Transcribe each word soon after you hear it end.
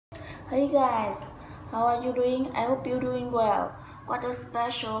Hey guys, how are you doing? I hope you're doing well. What a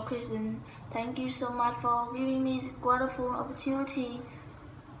special occasion. Thank you so much for giving me this wonderful opportunity.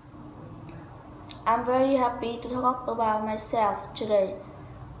 I'm very happy to talk about myself today.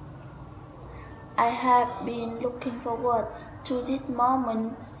 I have been looking forward to this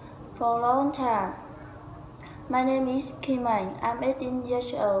moment for a long time. My name is Kim Anh. I'm 18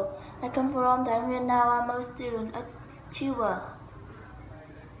 years old. I come from Thailand. Now I'm a student at Cuba.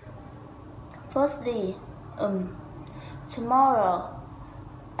 Firstly, tomorrow.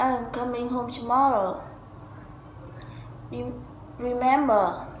 I am coming home tomorrow.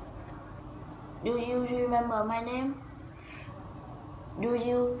 Remember. Do you remember my name? Do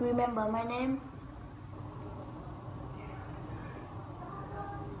you remember my name?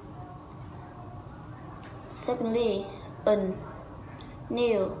 Secondly,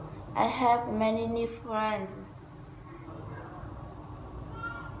 new. I have many new friends.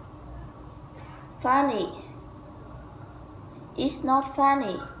 Funny. It's not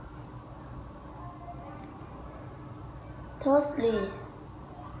funny. Thirdly,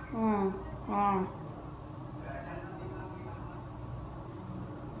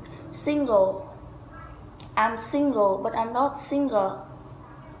 single. I'm single, but I'm not single.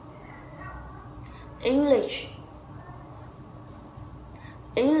 English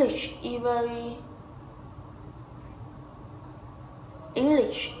is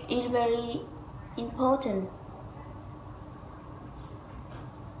very important.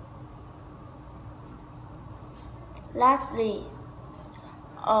 Lastly,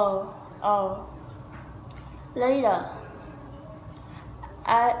 later.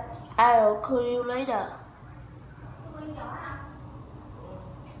 I'll call you later.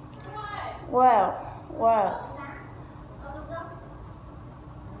 Well.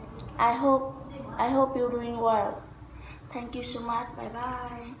 I hope you're doing well. Thank you so much. Bye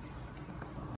bye.